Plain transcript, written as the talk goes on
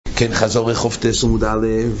כן, חזור רחוב תס עמוד א',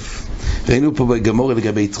 ראינו פה בגמור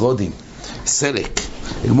לגבי טרודים, סלק.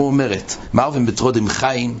 הגמור אומרת, מערבים בטרודים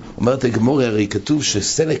חיים, אומרת הגמור, הרי כתוב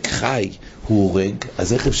שסלק חי הוא הורג,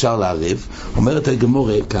 אז איך אפשר לערב? אומרת הגמור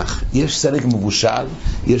כך, יש סלק מבושל,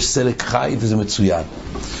 יש סלק חי וזה מצוין.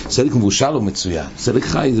 סלק מבושל הוא מצוין, סלק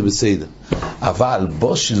חי זה בסדר. אבל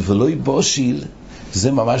בושיל ולא בושיל,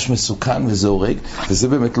 זה ממש מסוכן וזה הורג, וזה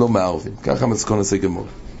באמת לא מערבים. ככה מצקון עשה גמור.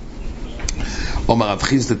 אומר רב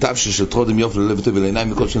חיסדא תבשיל של טרודים יופי ללב טוב ולעיניים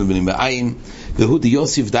מכל שני בנים בעין, והוא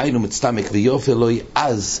דיוסיף דיינו מצטמק ויופי אלוהי,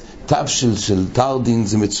 אז תבשיל של טרדין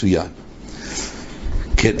זה מצוין.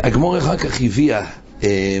 כן, הגמור אחר כך הביאה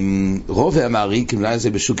רובה המערי, כמלה זה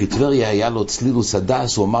בשוק טבריה, היה לו צלילוס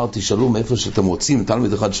הדס, הוא אמר תשאלו מאיפה שאתם רוצים,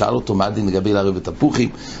 תלמיד אחד שאל אותו מה הדין לגבי לערב בתפוחים,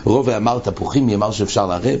 רובה אמר תפוחים, היא אמר שאפשר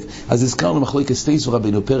לערב, אז הזכרנו מחלוקת סטייס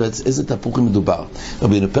ורבינו פרץ, איזה תפוחים מדובר?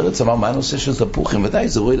 רבינו פרץ אמר מה הנושא של תפוחים, ודאי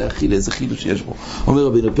זה רואה להכיל, איזה חידוש יש בו. אומר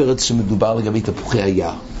רבינו פרץ שמדובר לגבי תפוחי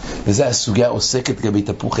היער, וזה הסוגיה עוסקת לגבי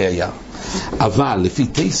תפוחי היער. אבל לפי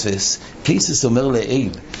תייסס אומר לאל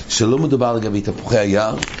שלא מדובר לגבי תפוחי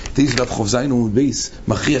היער, תייסס דף חוב זין ומדבייס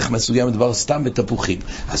מכריח מהסוגיה מדובר סתם בתפוחים.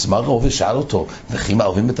 אז מה רובה שאל אותו, וכי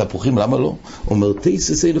מערבים בתפוחים, למה לא? אומר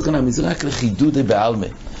תייסס אילו חנמי, זה רק לחידודי בעלמה,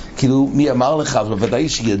 כאילו מי אמר לך, אבל ודאי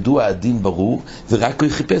שידוע הדין ברור, ורק הוא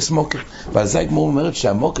יחיפש מוקר. ועל זה הגמור אומרת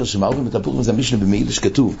שהמוקר שמערבים בתפוחים זה המשנה במעיל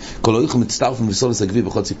שכתוב כל אויכל מצטרפים לסולס הגבי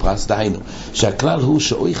בחוצי פרס, דהיינו שהכלל הוא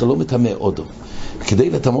שאויכל לא מטמא אודום, כדי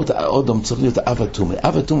לטמאות האודום צריך להיות אב התומה.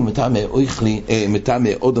 אב התומה מטמא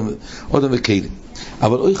אודום וכלים,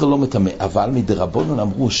 אבל אויכל לא מטמא. אבל מדרבנן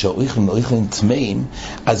אמרו שהאויכלים טמאים,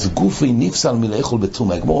 אז גופי נפסל מלאכול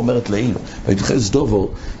בתומה. הגמור אומרת לעיל ויתחס דובו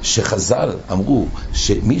שחז"ל אמרו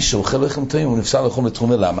שמי שאוכל אויכלים טמאים הוא נפסל לאכול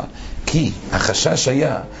בתומה. למה? כי החשש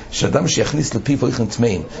היה שאדם שיכניס לפיו אויכלים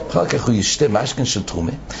טמאים, אחר כך הוא ישתה משכן של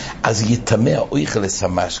תרומה, אז יטמא האויכל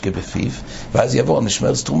המשקה בפיו, ואז יבוא על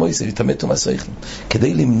נשמרץ תרומויס ויטמא תומאס אויכלים.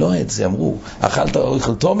 כדי למנוע את זה אמרו, אכלת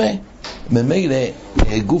אויכל תומה, ממילא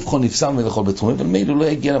גופך נפסל מלאכול בתרומה, וממילא לא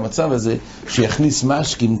יגיע למצב הזה שיכניס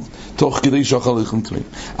משקים תוך כדי שאוכל אויכלים טמאים.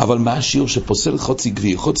 אבל מה השיעור שפוסל חוצי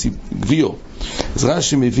גביו? אז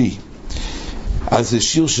רש"י מביא, אז זה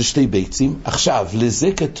שיעור של שתי ביצים. עכשיו,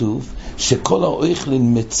 לזה כתוב שכל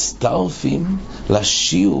האויכלים מצטרפים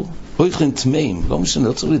לשיעור, אויכלים טמאים, לא משנה,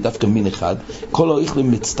 לא צריך דווקא מין אחד, כל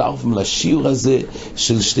האויכלים מצטרפים לשיעור הזה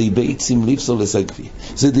של שתי ביצים לפסול לסגבי.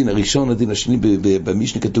 זה דין הראשון. הדין השני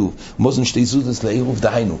במשנה כתוב מוזן שתי זודס לעירוב,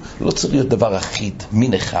 דהיינו לא צריך להיות דבר אחיד,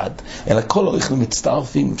 מין אחד, אלא כל האויכלים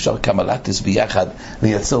מצטרפים, אפשר כמה לטס ביחד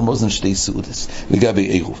לייצר מוזן שתי זודס לגבי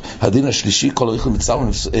עירוב. הדין השלישי, כל האויכלים מצטרפים,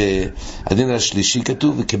 הדין השלישי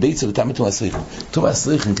כתוב וכביצה לטמא תומאס אויכלים. תומאס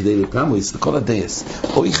אויכלים כדי לפעמוס לכל הדייס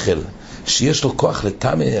אויכל שיש לו כוח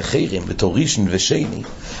לטמא אחרים בתור ראשון ושני,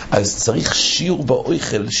 אז צריך שיעור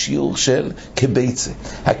באויכל, שיעור של כביצה.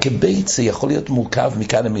 הכביצה יכול להיות מורכב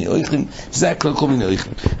מכאן מיני אויכלים, זה הכלל כל מיני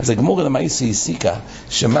אויכלים. אז הגמור למעשה הסיקה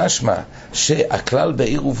שמשמע שהכלל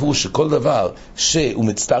בעירוב הוא שכל דבר שהוא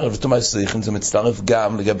מצטרף לתומאס אויכלים זה מצטרף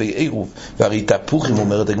גם לגבי עירוב, והרי תפוחים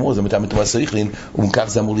אומרת הגמור זה מטעם תומאס אויכלים, ומכך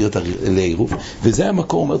זה אמור להיות לעירוב, וזה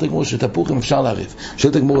המקור אומרת הגמור שתפוחים אפשר לערב.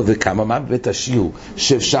 שואלת הגמור וכמה מה בית השיעור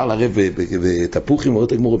שאפשר לערב בתפוחים?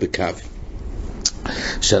 אומרת הגמור בקו.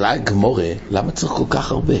 שאלה הגמורה, למה צריך כל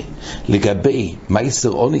כך הרבה? לגבי מייסר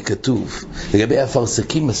עוני כתוב, לגבי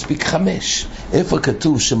הפרסקים מספיק 5. איפה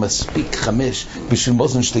כתוב שמספיק 5 בשביל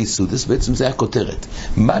מוזן שתי סודס? בעצם זה הכותרת.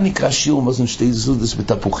 מה נקרא שיעור מוזן שתי סודס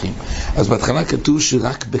בתפוחים? אז בהתחלה כתוב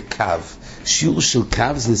שרק בקו, שיעור של קו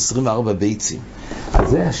זה 24 ביצים. אז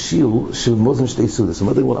זה השיעור של מוזן שתי סודס. זאת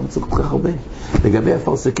אומרת, למה צריך כל כך הרבה? לגבי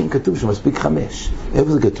הפרסקים כתוב שמספיק 5.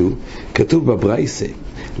 איפה זה כתוב? כתוב בברייסה,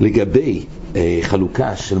 לגבי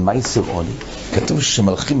חלוקה של מייסר עוני, כתוב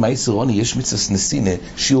שמלכים מייסר עוני יש מצווה נסינה,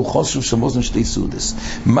 שיעור חשוב של מוזן שתי סודס.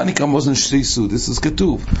 מה נקרא מוזן שתי סודס? אז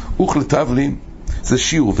כתוב אוכל תבלין זה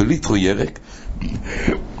שיעור וליטרו ירק,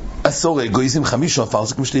 10 אגויזם 5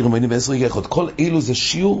 הפרסקים שתי רמיינים ו10 יחד. כל אלו זה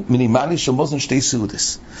שיעור מינימלי של מוזן שתי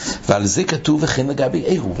סודס, ועל זה כתוב וכן לגבי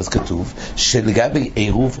עירוב. אז כתוב שלגבי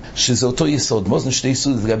עירוב שזה אותו יסוד, מוזן שתי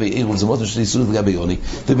סודס לגבי עירוב זה מוזן שתי סודס לגבי עוני,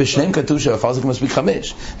 ובשניהם כתוב שהפרסקים מספיק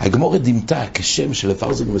 5. הגמורה דימתה כשם של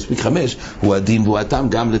הפרסקים מספיק 5 הוא הדין והוא הטעם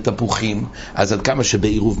גם לתפוחים. אז עד כמה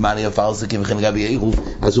שבעירוב מעלי הפרסקים וכן לגבי עירוב,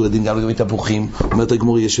 אז הוא הדין גם לגבי תפוחים. אומרת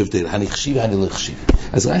הגמורה יש הבדל, הנחשיב והני לחשיב.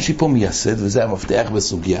 אז רש"י פה מייסד, וזה המפתח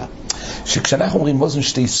בסוגיה, שכשאנחנו אומרים מוזן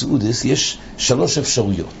שתי סעודס יש 3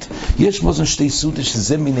 אפשרויות. יש מוזן שתי סעודס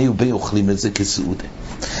שזה מיני ובי אוכלים את זה כסעודה.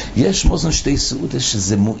 יש מוזן שתי סעודס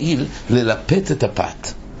שזה מועיל ללפת את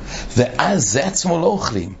הפת. ואז זה עצמו לא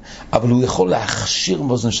אוכלים, אבל הוא יכול להכשיר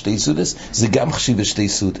מאזן שתי סודס, זה גם חשיב בשתי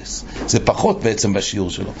סודס, זה פחות בעצם בשיעור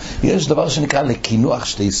שלו. יש דבר שנקרא לקינוח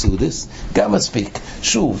שתי סודס, גם מספיק,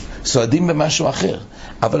 שוב, סועדים במשהו אחר,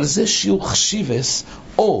 אבל זה שיעור חשיבס,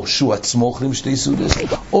 או שהוא עצמו אוכלים שתי סודס,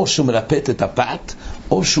 או שהוא מלפת את הפת,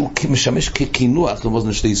 או שהוא משמש כקינוח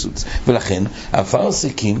למאזן שתי סודס. ולכן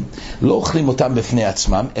הפרסיקים לא אוכלים אותם בפני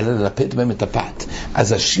עצמם, אלא ללפת בהם את הפת.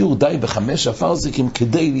 אז השיעור די בחמש הפרסיקים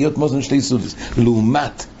כדי להיות מאזן שתי סודס,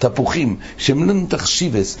 לעומת תפוחים שהם לא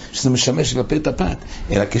תחשיבס, שזה משמש ללפת את הפת,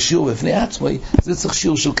 אלא כשיעור בפני עצמי, זה צריך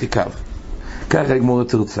שיעור של כקו. ככה הגמורה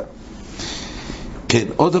תרצה. כן,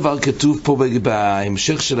 עוד דבר כתוב פה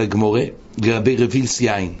בהמשך של הגמורה, לגבי רבילס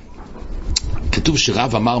יין. כתוב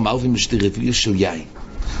שרב אמר מערבים בשתי רביל של יין.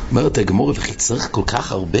 אומרת הגמורה, וכי צריך כל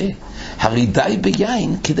כך הרבה? הרי די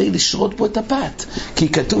ביין כדי לשרות בו את הפת. כי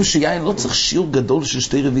כתוב שיין לא צריך שיעור גדול של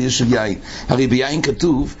שתי רביל של יין. הרי ביין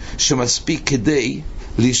כתוב שמספיק כדי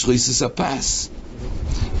לשרויס את הפס.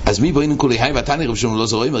 אז מי בואינו כולי היי ועתני רב שלום לא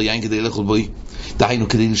זרוי, אומר יין כדי לאכול בוי. דהיינו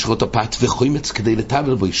כדי לשרות הפת, וחוימץ כדי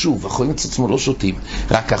לטבל בו. שוב, החוימץ עצמו לא שותים,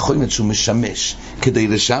 רק החוימץ שהוא משמש כדי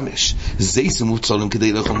לשמש. זה יסמו צולם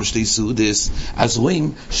כדי לאכול משתי סודס. אז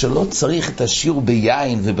רואים שלא צריך את השיעור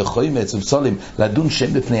ביין ובחוימץ ובצולם לדון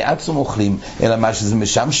שהם בפני עצום אוכלים, אלא מה שזה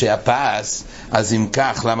משמשי הפס. אז אם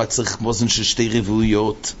כך, למה צריך מוזן של שתי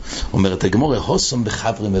רבועיות? אומרת הגמורה, הוסום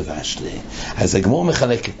בחברי מבשלה. אז הגמורה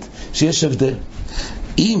מחלקת שיש הבדל.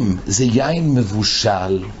 אם זה יין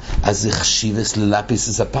מבושל, אז זה חשיבס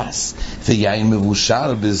ללפיס את הפס, ויין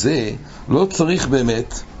מבושל בזה לא צריך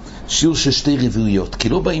באמת שיעור של שתי רבועיות, כי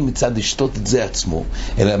לא באים מצד לשתות את זה עצמו,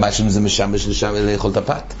 אלא מה שזה משמש לשם לאכול את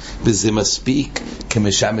הפת, וזה מספיק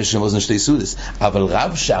כמשמש למאזן שתי סודס. אבל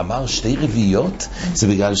רב שאמר שתי רבועיות, זה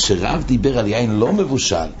בגלל שרב דיבר על יין לא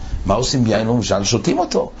מבושל. מה עושים ביין לא מבושל? שותים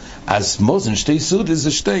אותו. אז מאזן שתי סודס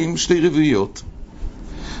זה שתי רבועיות.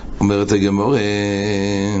 אומרת הגמורה.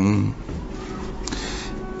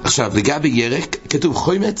 עכשיו, לגבי ירק, כתוב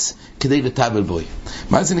חוימץ כדי לטבל בוי.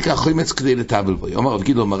 מה זה נקרא חוימץ כדי לטבל בוי? אומר רב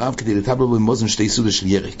גידו מרב כדי לטבל בוי מוזן שתי סודס של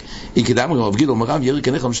ירק. יקדם רב גידו מרב ירק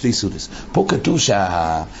הנכם שתי סודס. פה כתוב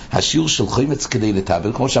שהשיעור של חוימץ כדי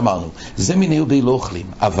לטבל, כמו שאמרנו, זה מיני ובי לא אוכלים,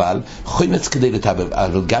 אבל חוימץ כדי לטבל,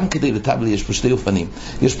 אבל גם כדי לטבל יש פה שתי אופנים.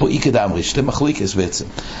 יש פה יקדם שתי מחלוקות בעצם.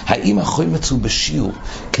 האם החוימץ הוא בשיעור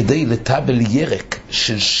כדי לטבל ירק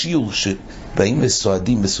של שיעור שבאים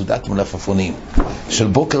וסועדים בסעודת מלפפונים של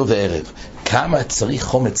בוקר וערב, כמה צריך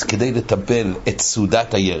חומץ כדי לטבל את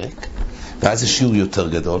סעודת הירק, ואז זה שיעור יותר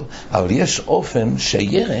גדול. אבל יש אופן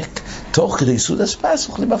שהירק תוך כדי סעודת פס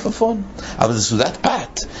אוכלים מלפפון, אבל זה סעודת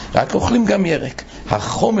פת, רק אוכלים גם ירק.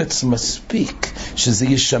 החומץ מספיק שזה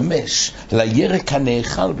ישמש לירק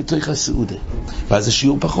הנאכל בתוך הסעודה, ואז זה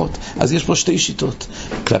שיעור פחות. אז יש פה שתי שיטות.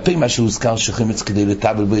 כלפי מה שהוזכר שחומץ כדי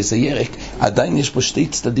לטבל בו איזה ירק, עדיין יש פה שתי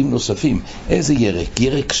צדדים נוספים. איזה ירק?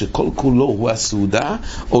 ירק שכל כולו הוא הסעודה,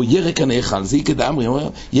 או ירק הנאכל? זה יקד אמרי, אומר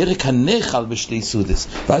ירק הנאכל בשתי סעודס,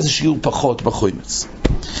 ואז זה שיעור פחות בחומץ.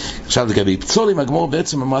 עכשיו לגבי פצולים, הגמור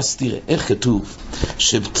בעצם אמרה סתירה. איך כתוב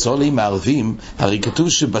שפצולים מערבים? הרי כתוב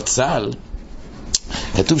שבצל,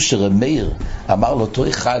 כתוב שרמיר אמר לאותו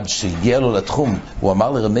אחד שהגיע לו לתחום, הוא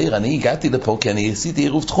אמר לרמיר, אני הגעתי לפה כי אני עשיתי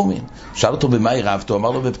עירוב תחומים. שאל אותו במה עירבת? הוא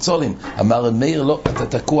אמר לו בפצולים. אמר רמיר, לא, אתה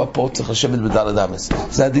תקוע פה, צריך לשבת בדלת אמס.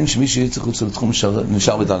 זה הדין שמי שיצא חוץ לתחום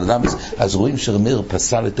נשאר בדלת אמס. אז רואים שרמיר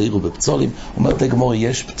פסל את העירוב בפצולים. אומרת הגמור,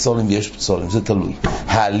 יש פצולים ויש פצולים, זה תלוי.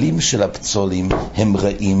 העלים של הפצולים הם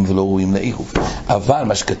רעים ולא ראויים לעירוב, אבל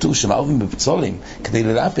מה שכתוב שמערבים בפצולים כדי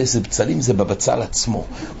ללפס את פצלים זה בבצל עצמו.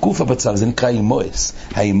 גוף הבצל זה נקרא אימויס.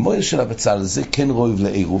 האימויס של הבצל זה כן ראוי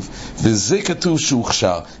לעירוב, וזה כתוב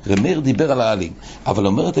שהוכשר. רמיר דיבר על העלים, אבל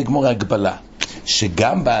אומרת הגמור הגבלה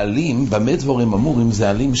שגם בעלים, במה דבורים אמורים, זה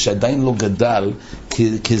עלים שעדיין לא גדל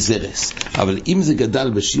כזרס. אבל אם זה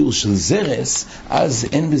גדל בשיעור של זרס, אז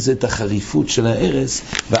אין בזה את החריפות של הערס,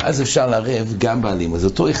 ואז אפשר לערב גם בעלים. אז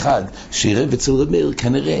אותו אחד שירב אצל רמיר,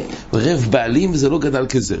 כנראה רב בעלים וזה לא גדל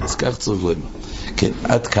כזרס. כך צריך לומר. כן,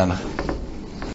 עד כאן.